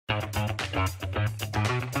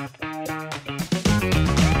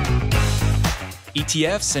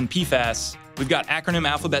ETFs and PFAS, we've got acronym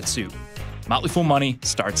alphabet soup. Motley Fool Money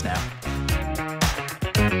starts now.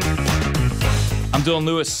 I'm Dylan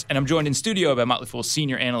Lewis, and I'm joined in studio by Motley Fool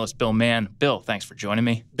senior analyst Bill Mann. Bill, thanks for joining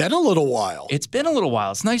me. Been a little while. It's been a little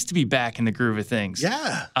while. It's nice to be back in the groove of things.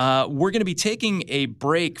 Yeah. We're going to be taking a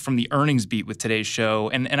break from the earnings beat with today's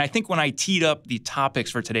show. And I think when I teed up the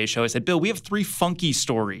topics for today's show, I said, Bill, we have 3 funky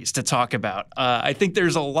stories to talk about. I think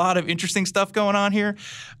there's a lot of interesting stuff going on here.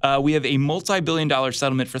 We have a multi-billion-dollar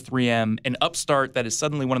settlement for 3M, an upstart that is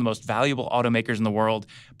suddenly one of the most valuable automakers in the world.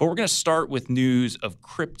 But we're going to start with news of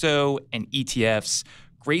crypto and ETFs.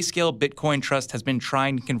 Grayscale Bitcoin Trust has been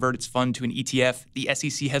trying to convert its fund to an ETF. The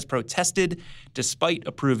SEC has protested despite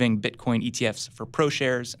approving Bitcoin ETFs for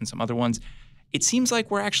ProShares and some other ones. It seems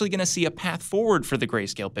like we're actually going to see a path forward for the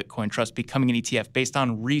Grayscale Bitcoin Trust becoming an ETF based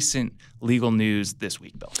on recent legal news this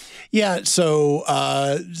week, Bill. Yeah, so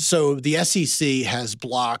the SEC has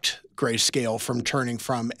blocked Grayscale from turning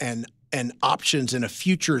from an options and a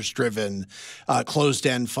futures-driven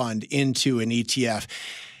closed-end fund into an ETF.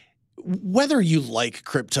 Whether you like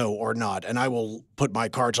crypto or not, and I will put my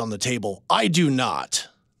cards on the table, I do not.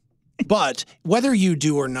 But whether you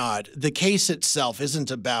do or not, the case itself isn't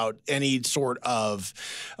about any sort of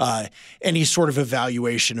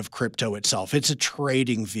evaluation of crypto itself. It's a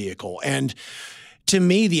trading vehicle. And to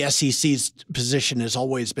me, the SEC's position has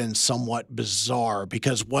always been somewhat bizarre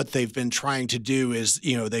because what they've been trying to do is,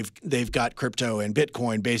 they've got crypto and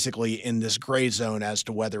Bitcoin basically in this gray zone as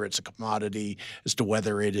to whether it's a commodity, as to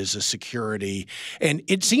whether it is a security. And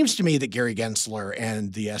it seems to me that Gary Gensler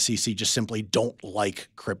and the SEC just simply don't like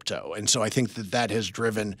crypto. And so I think that has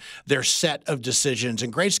driven their set of decisions.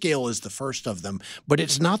 And Grayscale is the first of them, but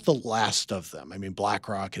it's not the last of them. I mean,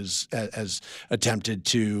 BlackRock has attempted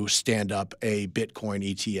to stand up a Bitcoin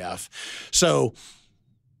ETF. So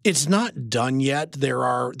it's not done yet. There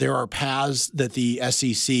are paths that the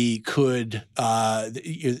SEC could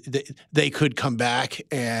they could come back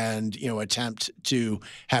and attempt to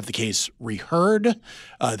have the case reheard.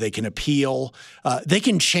 They can appeal. They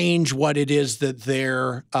can change what it is that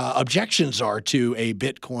their objections are to a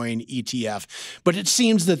Bitcoin ETF. But it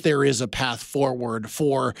seems that there is a path forward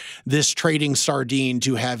for this trading sardine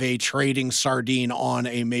to have a trading sardine on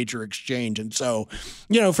a major exchange. And so,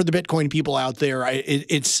 for the Bitcoin people out there,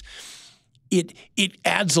 it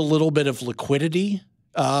adds a little bit of liquidity,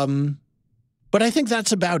 but I think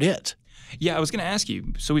that's about it. Yeah, I was going to ask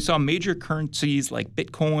you. So we saw major currencies like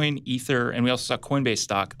Bitcoin, Ether, and we also saw Coinbase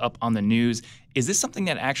stock up on the news. Is this something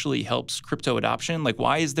that actually helps crypto adoption? Like,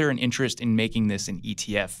 why is there an interest in making this an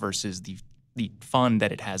ETF versus the fund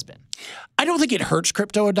that it has been? I don't think it hurts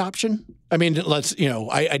crypto adoption. I mean,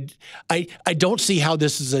 I don't see how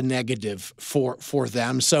this is a negative for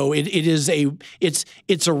them. So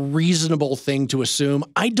it's a reasonable thing to assume.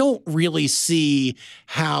 I don't really see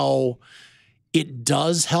how it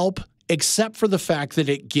does help, except for the fact that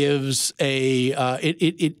it gives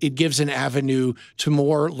it gives an avenue to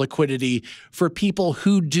more liquidity for people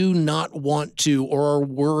who do not want to or are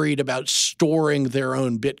worried about storing their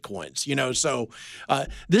own Bitcoins. So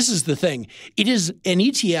this is the thing. An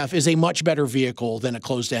ETF is a much better vehicle than a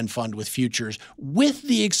closed-end fund with futures, with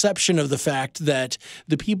the exception of the fact that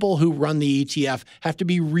the people who run the ETF have to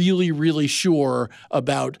be really, really sure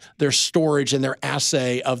about their storage and their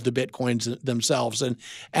assay of the Bitcoins themselves. And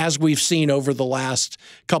as we've seen over the last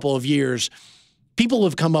couple of years, people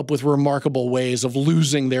have come up with remarkable ways of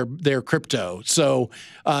losing their crypto. So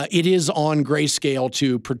it is on Grayscale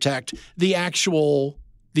to protect the actual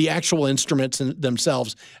instruments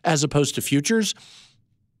themselves as opposed to futures.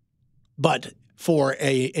 But for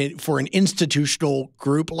an institutional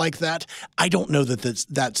group like that, I don't know that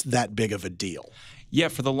that's that big of a deal. Yeah,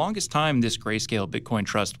 for the longest time, this Grayscale Bitcoin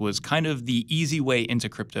Trust was kind of the easy way into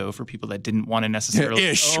crypto for people that didn't want to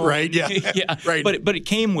necessarily. Right? Yeah, yeah. Right. But it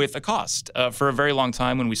came with a cost. For a very long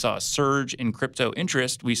time, when we saw a surge in crypto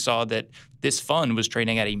interest, we saw that this fund was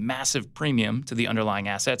trading at a massive premium to the underlying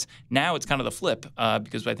assets. Now it's kind of the flip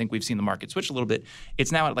because I think we've seen the market switch a little bit.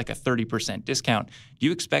 It's now at like a 30% discount. Do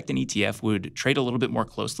you expect an ETF would trade a little bit more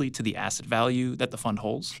closely to the asset value that the fund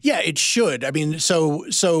holds? Yeah, it should. I mean,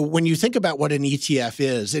 so when you think about what an ETF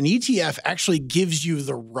is, an ETF actually gives you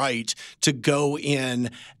the right to go in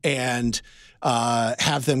and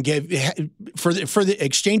have them give for the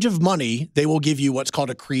exchange of money. They will give you what's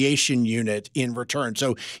called a creation unit in return.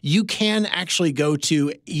 So you can actually go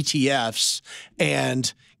to ETFs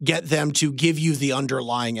and get them to give you the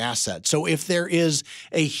underlying asset. So if there is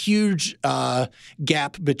a huge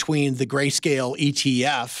gap between the Grayscale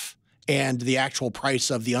ETF and the actual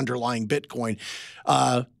price of the underlying Bitcoin,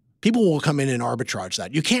 people will come in and arbitrage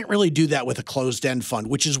that. You can't really do that with a closed-end fund,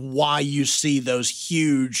 which is why you see those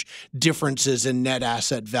huge differences in net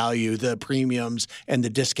asset value, the premiums and the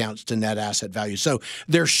discounts to net asset value. So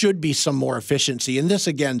there should be some more efficiency. And this,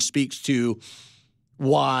 again, speaks to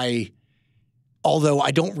why, although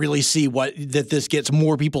I don't really see that this gets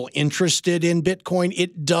more people interested in Bitcoin,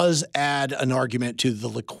 it does add an argument to the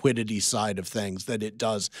liquidity side of things, that it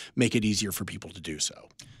does make it easier for people to do so.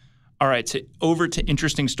 All right, so over to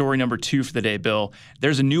interesting story number 2 for the day, Bill.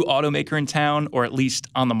 There's a new automaker in town, or at least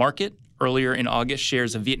on the market. Earlier in August,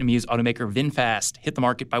 shares of Vietnamese automaker Vinfast hit the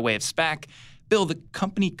market by way of SPAC. Bill, the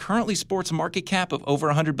company currently sports a market cap of over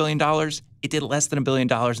 $100 billion. It did less than $1 billion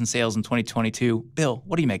in sales in 2022. Bill,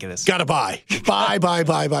 what do you make of this? Gotta buy.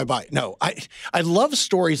 Buy. No, I love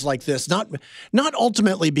stories like this, not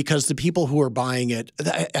ultimately because the people who are buying it,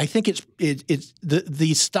 I think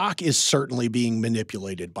the stock is certainly being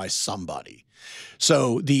manipulated by somebody.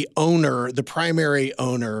 So the primary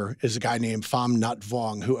owner is a guy named Pham Nhat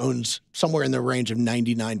Vuong, who owns somewhere in the range of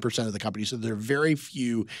 99% of the company. So there are very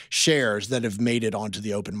few shares that have made it onto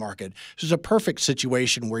the open market. This is a perfect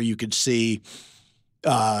situation where you could see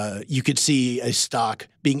a stock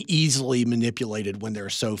being easily manipulated when there are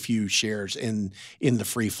so few shares in the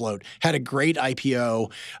free float. Had a great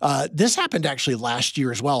IPO. This happened actually last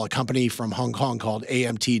year as well. A company from Hong Kong called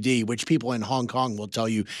AMTD, which people in Hong Kong will tell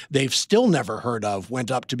you they've still never heard of, went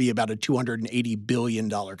up to be about a $280 billion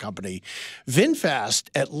company. Vinfast,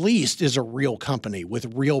 at least, is a real company with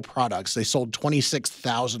real products. They sold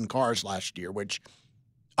 26,000 cars last year, which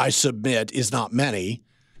I submit is not many.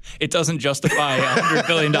 It doesn't justify a $100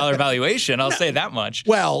 billion valuation. I'll say that much.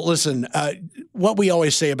 Well, listen, what we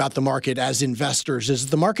always say about the market as investors is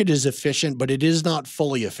the market is efficient, but it is not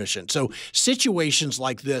fully efficient. So situations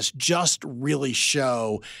like this just really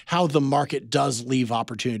show how the market does leave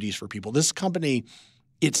opportunities for people. This company,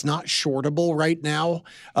 it's not shortable right now.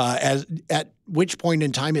 At which point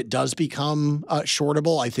in time it does become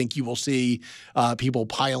shortable, I think you will see people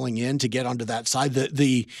piling in to get onto that side.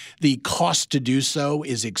 The cost to do so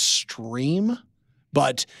is extreme,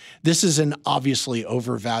 but this is an obviously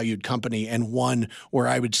overvalued company, and one where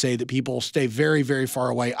I would say that people stay very, very far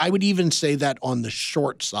away. I would even say that on the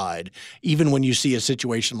short side, even when you see a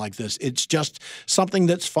situation like this, it's just something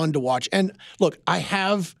that's fun to watch. And look, I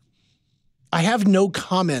have no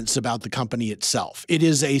comments about the company itself. It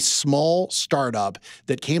is a small startup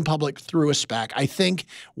that came public through a SPAC. I think,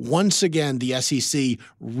 once again, the SEC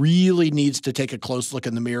really needs to take a close look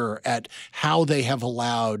in the mirror at how they have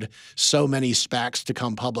allowed so many SPACs to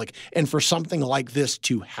come public. And for something like this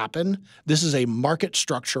to happen, this is a market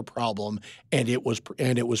structure problem, and it was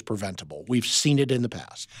preventable. We've seen it in the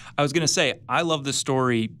past. I was going to say, I love the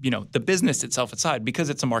story, the business itself aside, because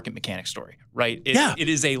it's a market mechanics story, right? It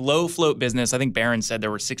is a low float business. I think Barron said there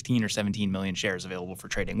were 16 or 17 million shares available for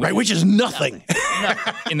trading. Which is nothing.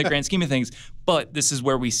 Nothing in the grand scheme of things. But this is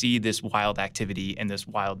where we see this wild activity and this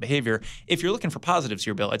wild behavior. If you're looking for positives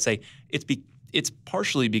here, Bill, I'd say it's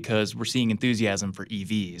partially because we're seeing enthusiasm for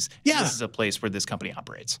EVs. Yeah. This is a place where this company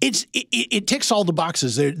operates. It ticks all the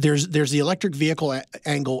boxes. There's the electric vehicle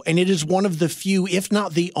angle, and it is one of the few, if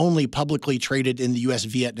not the only, publicly traded in the U.S.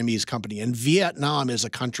 Vietnamese company. And Vietnam is a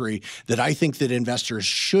country that I think that investors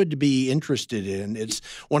should be interested in. It's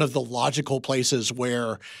one of the logical places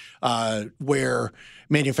where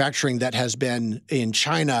manufacturing that has been in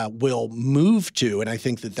China will move to, and I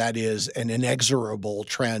think that is an inexorable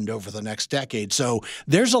trend over the next decade. So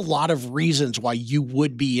there's a lot of reasons why you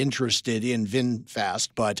would be interested in Vinfast,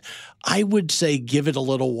 but I would say give it a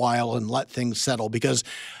little while and let things settle, because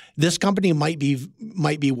this company might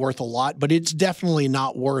be worth a lot, but it's definitely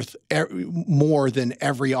not worth more than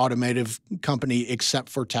every automotive company except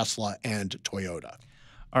for Tesla and Toyota.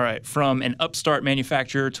 All right, from an upstart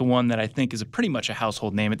manufacturer to one that I think is pretty much a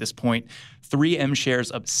household name at this point, 3M shares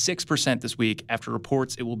up 6% this week after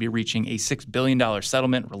reports it will be reaching a $6 billion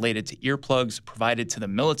settlement related to earplugs provided to the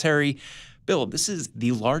military. Bill, this is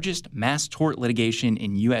the largest mass tort litigation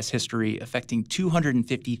in U.S. history, affecting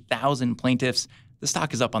 250,000 plaintiffs. The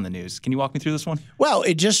stock is up on the news. Can you walk me through this one? Well,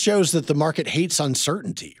 it just shows that the market hates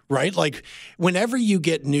uncertainty, right? Like whenever you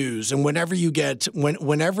get news and whenever you get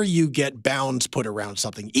bounds put around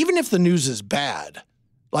something, even if the news is bad,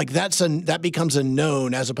 like that becomes a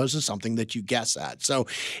known as opposed to something that you guess at. So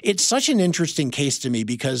it's such an interesting case to me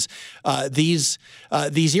because these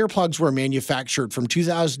earplugs were manufactured from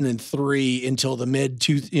 2003 until the mid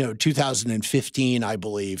 2015, I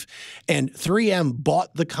believe, and 3M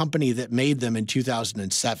bought the company that made them in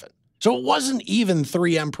 2007. So it wasn't even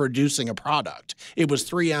 3M producing a product; it was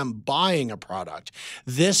 3M buying a product.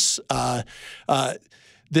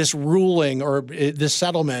 this ruling or this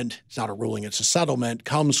settlement, it's not a ruling, it's a settlement,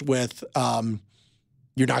 comes with,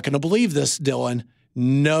 you're not going to believe this, Dylan,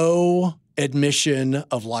 no admission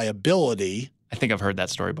of liability. I think I've heard that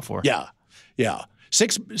story before. Yeah.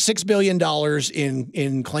 $6 billion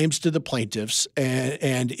in claims to the plaintiffs,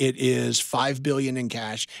 and it is $5 billion in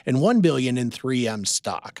cash and $1 billion in 3M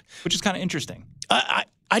stock. Which is kind of interesting.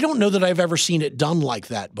 I don't know that I've ever seen it done like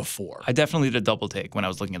that before. I definitely did a double take when I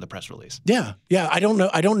was looking at the press release. Yeah. I don't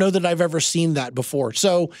know that I've ever seen that before.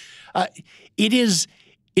 So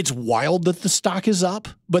it's wild that the stock is up,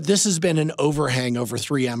 but this has been an overhang over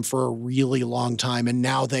 3M for a really long time, and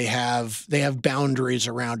now they have boundaries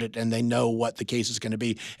around it, and they know what the case is going to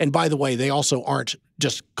be. And by the way, they also aren't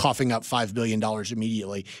just coughing up $5 billion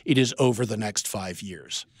immediately. It is over the next 5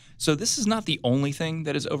 years. So this is not the only thing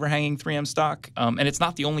that is overhanging 3M stock, and it's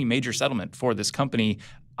not the only major settlement for this company.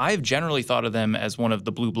 I've generally thought of them as one of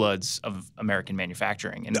the blue bloods of American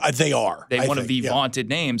manufacturing. And they are. They're one of the vaunted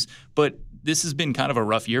names, but this has been kind of a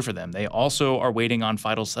rough year for them. They also are waiting on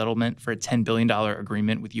final settlement for a $10 billion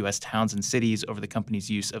agreement with U.S. towns and cities over the company's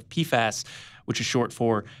use of PFAS, which is short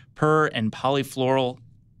for per and polyfluoral.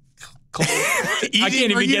 I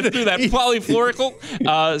can't even get through that.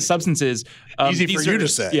 Polyfluorical substances. Easy for you to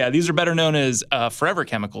say. Yeah, these are better known as forever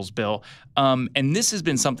chemicals, Bill. And this has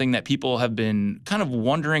been something that people have been kind of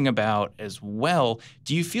wondering about as well.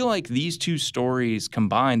 Do you feel like these two stories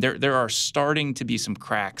combined, there are starting to be some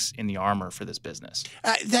cracks in the armor for this business?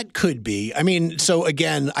 That could be. I mean, so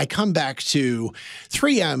again, I come back to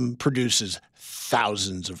 3M produces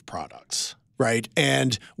thousands of products. Right.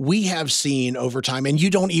 And we have seen over time, and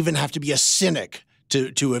you don't even have to be a cynic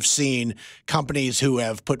to have seen companies who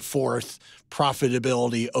have put forth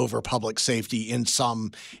profitability over public safety in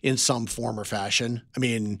some form or fashion. I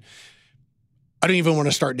mean, I don't even want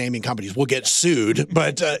to start naming companies. We'll get sued,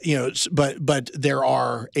 but but there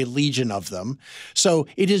are a legion of them. So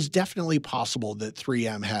it is definitely possible that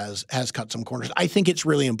 3M has cut some corners. I think it's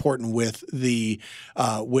really important with the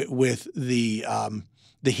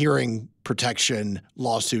hearing protection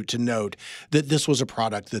lawsuit to note that this was a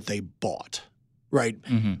product that they bought, right?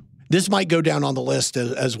 Mm-hmm. This might go down on the list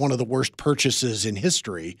as one of the worst purchases in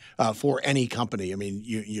history for any company. I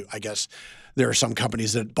mean, I guess there are some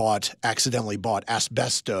companies that accidentally bought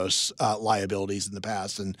asbestos liabilities in the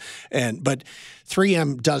past, but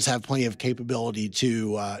 3M does have plenty of capability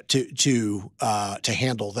to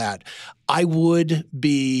handle that. I would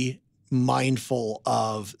be mindful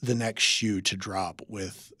of the next shoe to drop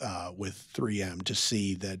with 3M to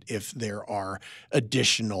see that if there are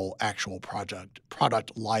additional actual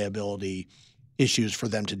product liability issues for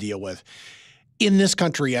them to deal with. In this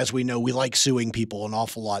country, as we know, we like suing people an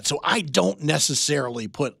awful lot. So I don't necessarily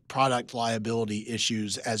put product liability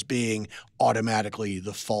issues as being automatically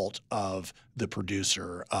the fault of the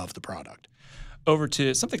producer of the product. Over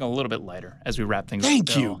to something a little bit lighter as we wrap things up.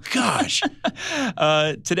 Thank you. Gosh.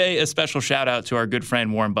 Today, a special shout out to our good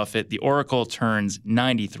friend Warren Buffett. The Oracle turns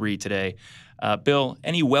 93 today. Bill,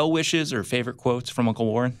 any well wishes or favorite quotes from Uncle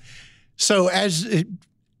Warren? So as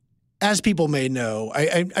people may know,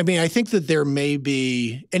 I mean, I think that there may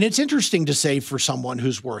be, and it's interesting to say for someone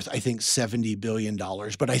who's worth, I think, $70 billion,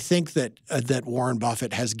 but I think that Warren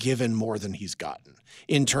Buffett has given more than he's gotten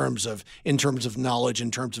in terms of knowledge, in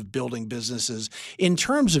terms of building businesses, in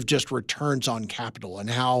terms of just returns on capital and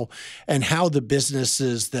how the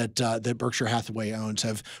businesses that Berkshire Hathaway owns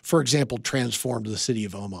have, for example, transformed the city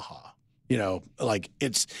of Omaha. You know, like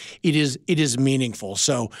it is meaningful.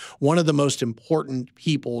 So one of the most important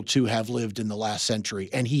people to have lived in the last century,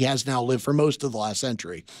 and he has now lived for most of the last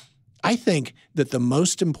century. I think that the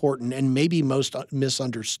most important and maybe most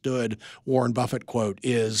misunderstood Warren Buffett quote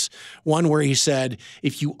is one where he said,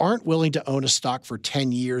 if you aren't willing to own a stock for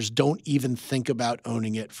 10 years, don't even think about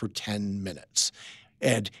owning it for 10 minutes.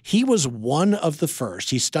 And he was one of the first.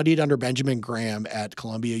 He studied under Benjamin Graham at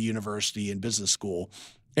Columbia University in business school.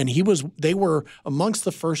 And they were amongst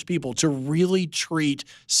the first people to really treat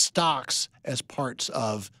stocks as parts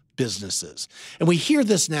of businesses. And we hear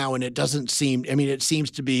this now, and it doesn't seem, I mean, it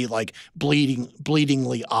seems to be like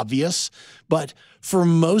bleedingly obvious. But for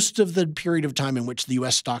most of the period of time in which the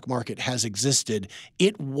U.S. stock market has existed,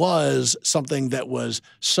 it was something that was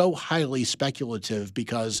so highly speculative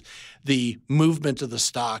because the movement of the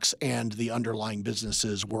stocks and the underlying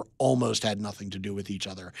businesses almost had nothing to do with each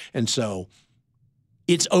other. And so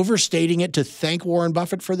it's overstating it to thank Warren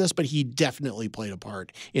Buffett for this, but he definitely played a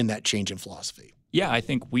part in that change in philosophy. Yeah, I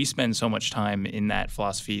think we spend so much time in that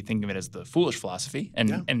philosophy, thinking of it as the foolish philosophy.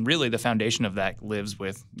 And really the foundation of that lives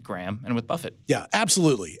with Graham and with Buffett. Yeah,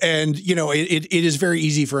 absolutely. And, it is very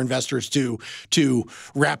easy for investors to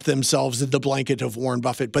wrap themselves in the blanket of Warren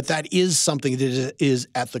Buffett, but that is something that is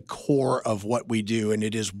at the core of what we do. And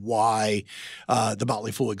it is why the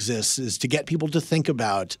Motley Fool exists, is to get people to think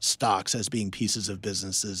about stocks as being pieces of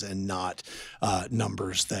businesses and not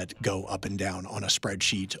numbers that go up and down on a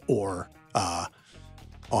spreadsheet or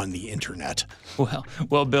on the internet.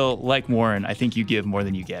 Well, Bill, like Warren, I think you give more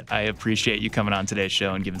than you get. I appreciate you coming on today's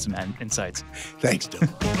show and giving some insights. Thanks, Dylan.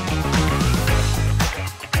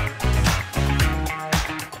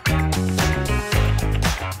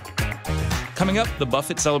 Coming up, the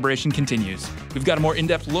Buffett celebration continues. We've got a more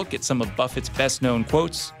in-depth look at some of Buffett's best-known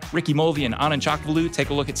quotes. Ricky Mulvey and Anand Chokkavelu take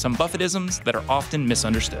a look at some Buffettisms that are often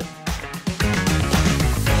misunderstood.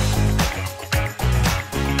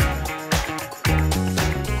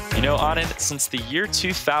 Anand, since the year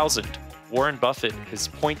 2000, Warren Buffett has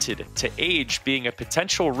pointed to age being a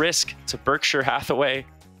potential risk to Berkshire Hathaway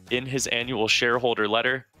in his annual shareholder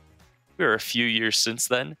letter. We are a few years since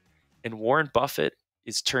then, and Warren Buffett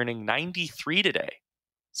is turning 93 today.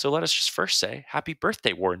 So let us just first say, happy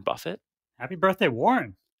birthday, Warren Buffett. Happy birthday,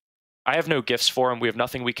 Warren. I have no gifts for him. We have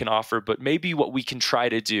nothing we can offer, but maybe what we can try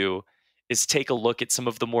to do is take a look at some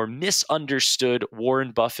of the more misunderstood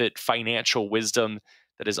Warren Buffett financial wisdom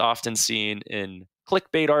that is often seen in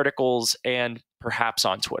clickbait articles and perhaps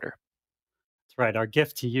on Twitter. That's right. Our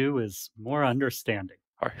gift to you is more understanding.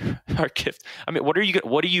 Our gift. I mean, what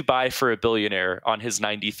do you buy for a billionaire on his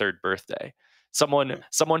 93rd birthday? Someone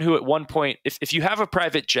who at one point, if you have a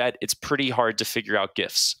private jet, it's pretty hard to figure out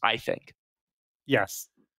gifts, I think. Yes.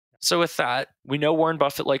 So with that, we know Warren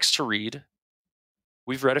Buffett likes to read.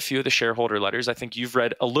 We've read a few of the shareholder letters. I think you've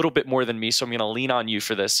read a little bit more than me, so I'm going to lean on you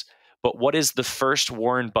for this. But what is the first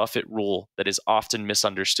Warren Buffett rule that is often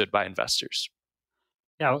misunderstood by investors?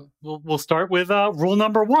 Yeah, we'll start with rule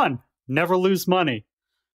number 1, never lose money.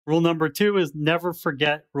 Rule number 2 is never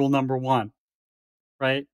forget rule number 1,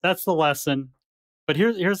 right? That's the lesson. But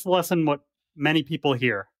here's the lesson what many people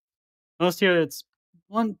hear. Most hear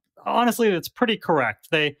honestly, it's pretty correct.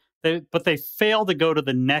 But they fail to go to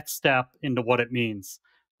the next step into what it means.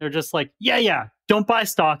 They're just like, yeah, don't buy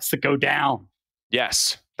stocks that go down.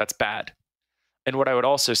 Yes, that's bad. And what I would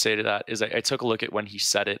also say to that is I took a look at when he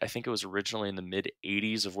said it. I think it was originally in the mid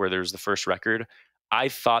 80s of where there was the first record. I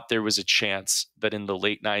thought there was a chance that in the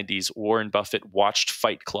late 90s, Warren Buffett watched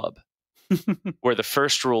Fight Club, where the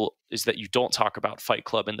first rule is that you don't talk about Fight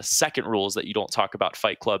Club. And the second rule is that you don't talk about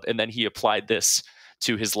Fight Club. And then he applied this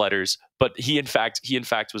to his letters. But he in fact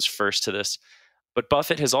was first to this. But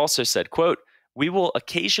Buffett has also said, quote, "We will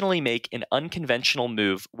occasionally make an unconventional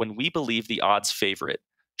move when we believe the odds favor it.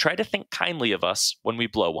 Try to think kindly of us when we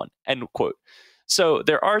blow one," end quote. So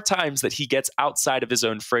there are times that he gets outside of his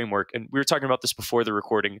own framework. And we were talking about this before the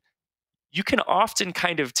recording. You can often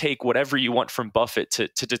kind of take whatever you want from Buffett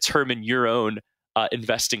to determine your own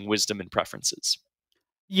investing wisdom and preferences.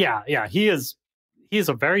 Yeah. He is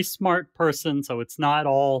a very smart person. So it's not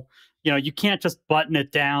all, you can't just button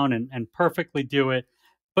it down and perfectly do it.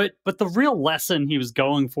 But the real lesson he was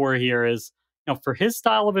going for here is, for his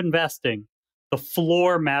style of investing, the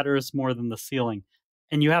floor matters more than the ceiling.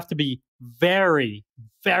 And you have to be very,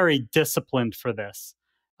 very disciplined for this.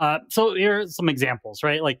 So here are some examples,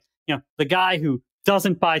 right? Like, the guy who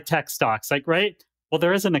doesn't buy tech stocks, like, right? Well,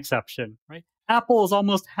 there is an exception, right? Apple is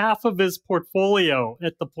almost half of his portfolio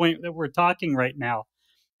at the point that we're talking right now.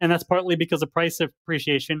 And that's partly because of price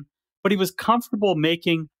appreciation. But he was comfortable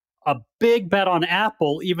making a big bet on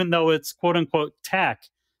Apple, even though it's quote unquote tech.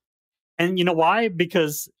 And you know why?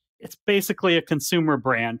 Because it's basically a consumer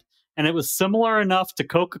brand. And it was similar enough to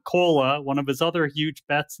Coca-Cola, one of his other huge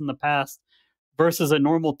bets in the past, versus a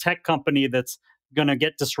normal tech company that's going to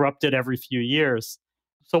get disrupted every few years.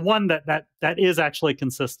 So one that is actually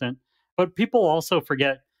consistent. But people also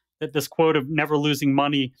forget that this quote of never losing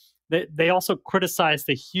money, they also criticize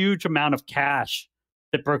the huge amount of cash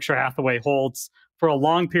that Berkshire Hathaway holds for a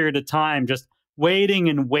long period of time, just waiting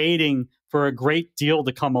and waiting for a great deal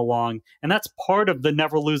to come along. And that's part of the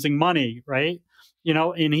never losing money, right?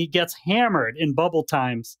 And he gets hammered in bubble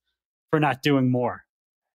times for not doing more.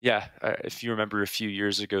 Yeah, if you remember a few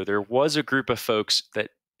years ago, there was a group of folks that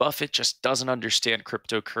Buffett just doesn't understand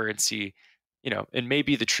cryptocurrency. And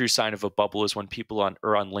maybe the true sign of a bubble is when people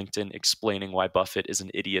are on LinkedIn explaining why Buffett is an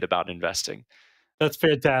idiot about investing. That's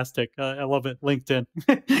fantastic. I love it, LinkedIn.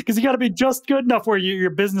 Because you got to be just good enough where your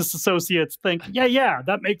business associates think, yeah,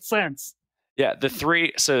 that makes sense. Yeah, the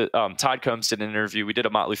three. So Todd Combs did an interview. We did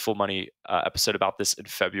a Motley Fool Money episode about this in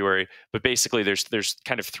February. But basically, there's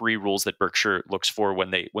kind of three rules that Berkshire looks for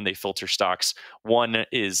when they filter stocks. One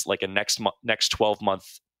is like a next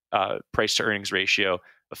 12-month price to earnings ratio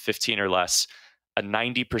of 15 or less, a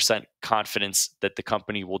 90% confidence that the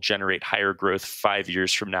company will generate higher growth 5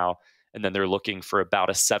 years from now, and then they're looking for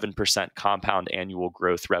about a 7% compound annual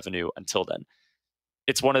growth revenue until then.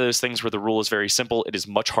 It's one of those things where the rule is very simple. It is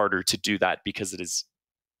much harder to do that because it is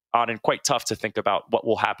odd and quite tough to think about what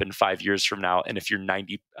will happen 5 years from now, and if you're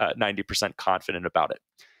 90% confident about it.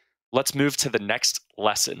 Let's move to the next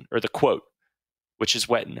lesson, or the quote, which is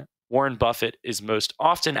when Warren Buffett is most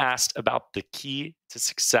often asked about the key to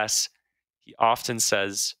success. He often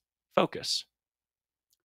says, focus.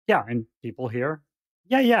 Yeah, and people hear,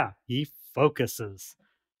 yeah, he focuses.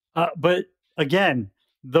 But again,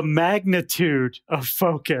 the magnitude of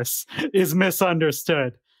focus is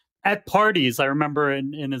misunderstood. At parties, I remember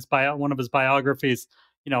in his one of his biographies,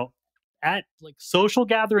 at like social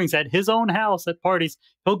gatherings at his own house at parties,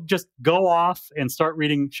 he'll just go off and start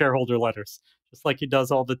reading shareholder letters, just like he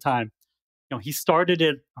does all the time. He started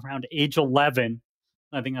it around age 11.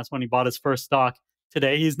 I think that's when he bought his first stock.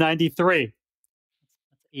 Today, he's 93.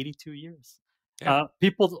 That's 82 years. Yeah.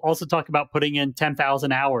 People also talk about putting in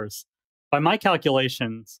 10,000 hours. By my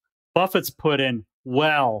calculations, Buffett's put in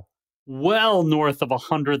well north of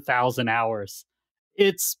 100,000 hours.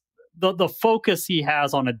 It's the focus he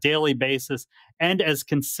has on a daily basis, and as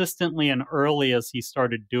consistently and early as he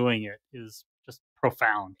started doing it, is just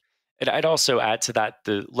profound. And I'd also add to that,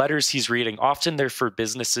 the letters he's reading, often they're for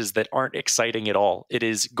businesses that aren't exciting at all. It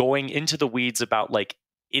is going into the weeds about like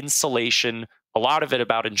insulation, a lot of it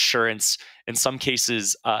about insurance, in some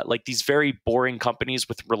cases, like these very boring companies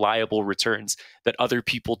with reliable returns that other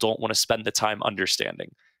people don't want to spend the time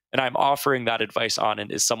understanding. And I'm offering that advice on,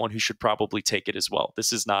 and as someone who should probably take it as well.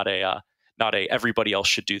 This is not a everybody else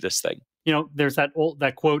should do this thing. There's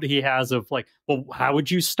that quote he has of like, well, how would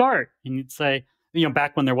you start? And you'd say,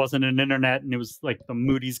 back when there wasn't an internet and it was like the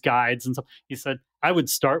Moody's guides and stuff, he said, I would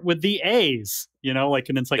start with the A's, like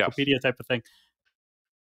an encyclopedia type of thing.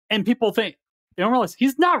 And people they don't realize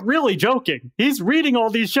he's not really joking. He's reading all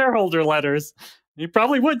these shareholder letters. He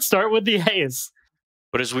probably would start with the A's.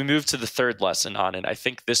 But as we move to the third lesson on it, I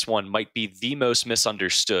think this one might be the most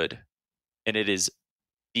misunderstood. And it is,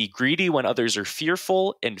 be greedy when others are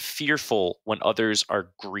fearful, and fearful when others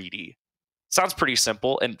are greedy. Sounds pretty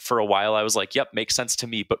simple. And for a while I was like, yep, makes sense to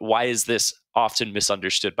me. But why is this often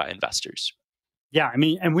misunderstood by investors? Yeah, I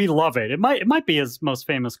mean, and we love it. It might be his most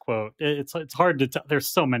famous quote. It's hard to tell. There's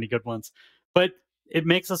so many good ones. But it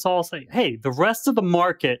makes us all say, hey, the rest of the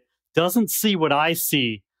market doesn't see what I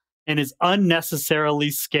see and is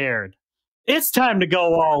unnecessarily scared. It's time to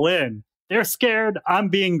go all in. They're scared. I'm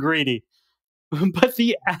being greedy. But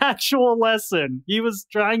the actual lesson he was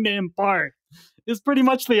trying to impart is pretty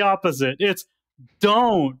much the opposite. It's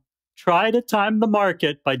don't try to time the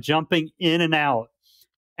market by jumping in and out.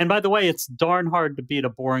 And by the way, it's darn hard to beat a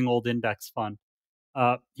boring old index fund.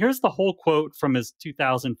 Here's the whole quote from his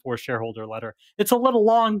 2004 shareholder letter. It's a little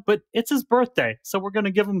long, but it's his birthday, so we're going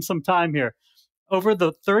to give him some time here. Over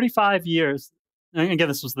the 35 years, and again,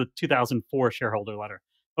 this was the 2004 shareholder letter.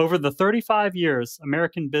 Over the 35 years,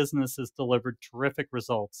 American business has delivered terrific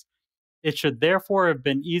results. It should therefore have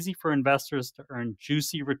been easy for investors to earn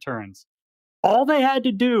juicy returns. All they had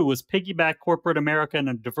to do was piggyback corporate America in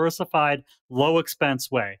a diversified, low-expense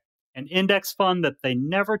way. An index fund that they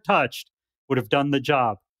never touched would have done the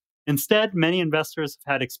job. Instead, many investors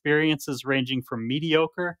have had experiences ranging from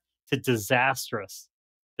mediocre to disastrous.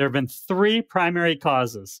 There have been three primary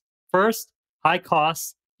causes. First, high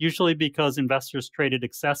costs, usually because investors traded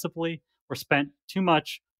excessively or spent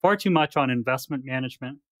far too much on investment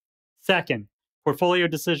management. Second, portfolio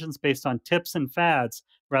decisions based on tips and fads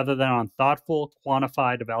rather than on thoughtful,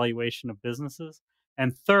 quantified evaluation of businesses.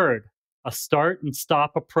 And third, a start and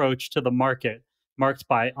stop approach to the market marked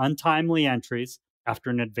by untimely entries after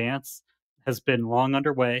an advance has been long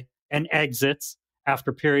underway and exits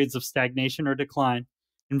after periods of stagnation or decline.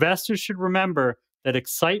 Investors should remember that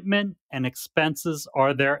excitement and expenses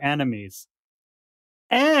are their enemies.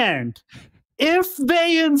 And if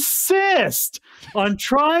they insist on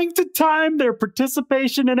trying to time their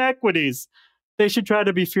participation in equities, they should try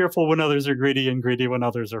to be fearful when others are greedy and greedy when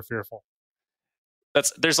others are fearful.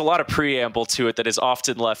 There's a lot of preamble to it that is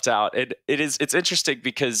often left out. And it's interesting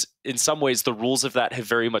because in some ways the rules of that have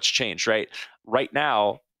very much changed, right? Right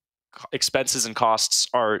now, expenses and costs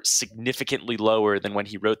are significantly lower than when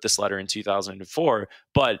he wrote this letter in 2004,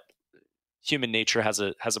 but human nature has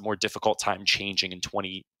a more difficult time changing in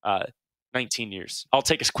 19 years. I'll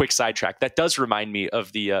take a quick sidetrack. That does remind me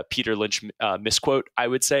of the Peter Lynch misquote, I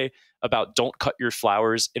would say, about don't cut your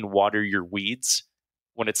flowers and water your weeds.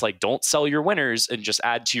 When it's like, don't sell your winners and just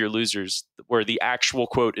add to your losers, where the actual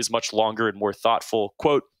quote is much longer and more thoughtful.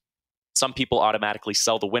 Quote, some people automatically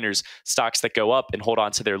sell the winners, stocks that go up, and hold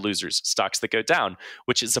on to their losers, stocks that go down,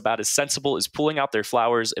 which is about as sensible as pulling out their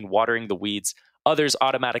flowers and watering the weeds. Others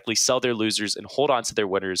automatically sell their losers and hold on to their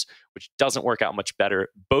winners, which doesn't work out much better.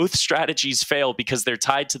 Both strategies fail because they're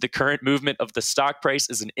tied to the current movement of the stock price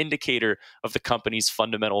as an indicator of the company's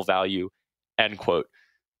fundamental value, end quote.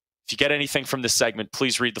 If you get anything from this segment,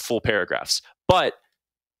 please read the full paragraphs. But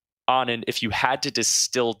Anand, if you had to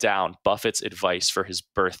distill down Buffett's advice for his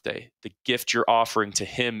birthday, the gift you're offering to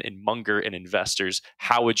him and Munger and investors,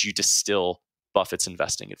 how would you distill Buffett's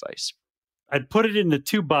investing advice? I'd put it into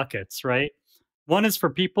two buckets, right? One is for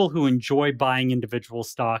people who enjoy buying individual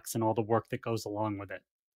stocks and all the work that goes along with it.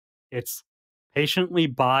 It's patiently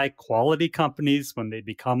buy quality companies when they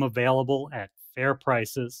become available at fair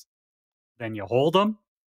prices. Then you hold them.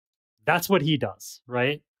 That's what he does,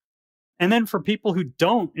 right? And then for people who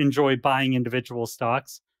don't enjoy buying individual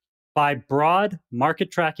stocks, buy broad market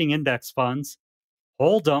tracking index funds,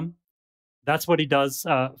 hold them. That's what he does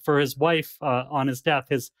for his wife on his death.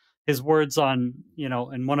 His words on,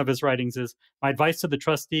 in one of his writings is, my advice to the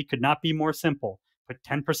trustee could not be more simple. Put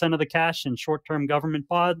 10% of the cash in short-term government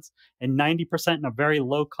bonds and 90% in a very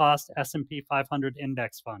low-cost S&P 500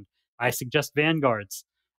 index fund. I suggest Vanguard's.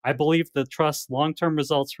 I believe the trust's long-term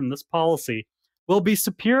results from this policy will be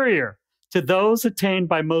superior to those attained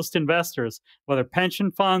by most investors, whether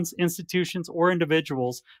pension funds, institutions, or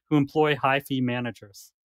individuals who employ high-fee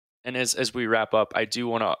managers. And as we wrap up, I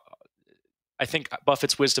think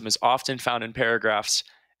Buffett's wisdom is often found in paragraphs.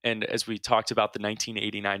 And as we talked about the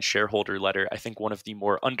 1989 shareholder letter, I think one of the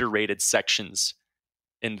more underrated sections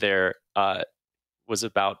in there was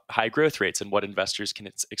about high growth rates and what investors can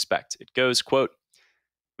expect. It goes, quote,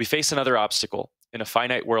 we face another obstacle. In a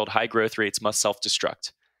finite world, high growth rates must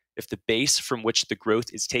self-destruct. If the base from which the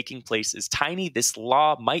growth is taking place is tiny, this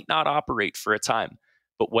law might not operate for a time.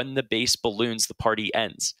 But when the base balloons, the party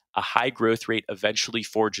ends. A high growth rate eventually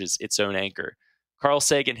forges its own anchor. Carl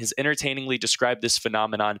Sagan has entertainingly described this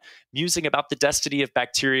phenomenon, musing about the destiny of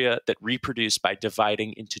bacteria that reproduce by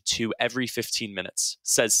dividing into two every 15 minutes.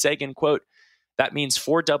 Says Sagan, quote, that means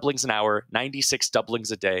 4 doublings an hour, 96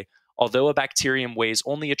 doublings a day. Although a bacterium weighs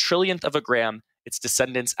only a trillionth of a gram, its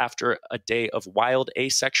descendants after a day of wild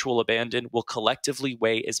asexual abandon will collectively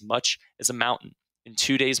weigh as much as a mountain, in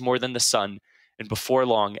 2 days more than the sun, and before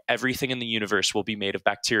long, everything in the universe will be made of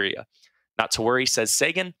bacteria. Not to worry, says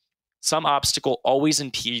Sagan, some obstacle always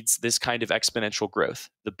impedes this kind of exponential growth.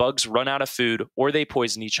 The bugs run out of food, or they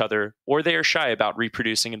poison each other, or they are shy about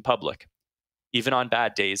reproducing in public. Even on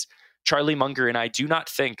bad days, Charlie Munger and I do not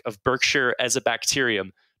think of Berkshire as a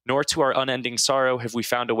bacterium, nor to our unending sorrow have we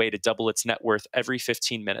found a way to double its net worth every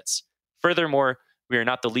 15 minutes. Furthermore, we are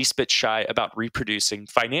not the least bit shy about reproducing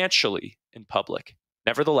financially in public.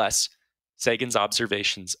 Nevertheless, Sagan's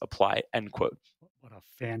observations apply, end quote. What a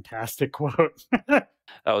fantastic quote. That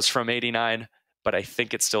was from 89, but I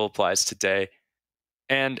think it still applies today.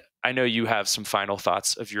 And I know you have some final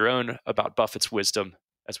thoughts of your own about Buffett's wisdom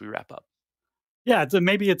as we wrap up. Yeah,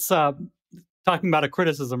 maybe it's talking about a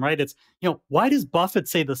criticism, right? It's, why does Buffett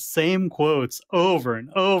say the same quotes over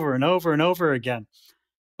and over and over and over again?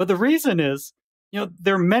 But the reason is,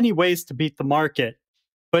 there are many ways to beat the market,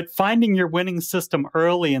 but finding your winning system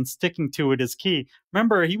early and sticking to it is key.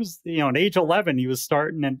 Remember, he was, at age 11, he was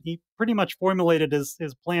starting, and he pretty much formulated his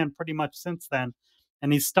plan pretty much since then.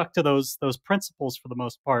 And he's stuck to those principles for the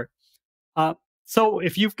most part. So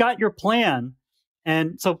if you've got your plan,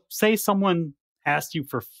 and so say someone asked you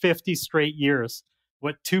for 50 straight years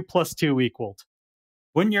what 2 + 2 equaled,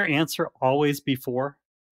 wouldn't your answer always be 4?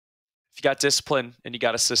 If you got discipline and you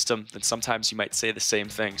got a system, then sometimes you might say the same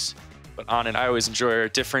things. But Anand, I always enjoy our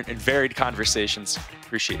different and varied conversations.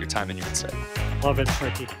 Appreciate your time and your insight. Love it,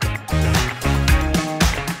 Ricky.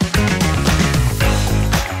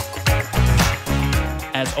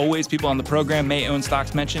 As always, people on the program may own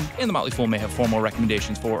stocks mentioned, and the Motley Fool may have formal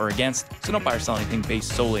recommendations for or against, so don't buy or sell anything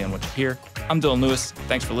based solely on what you hear. I'm Dylan Lewis.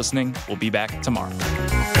 Thanks for listening. We'll be back tomorrow.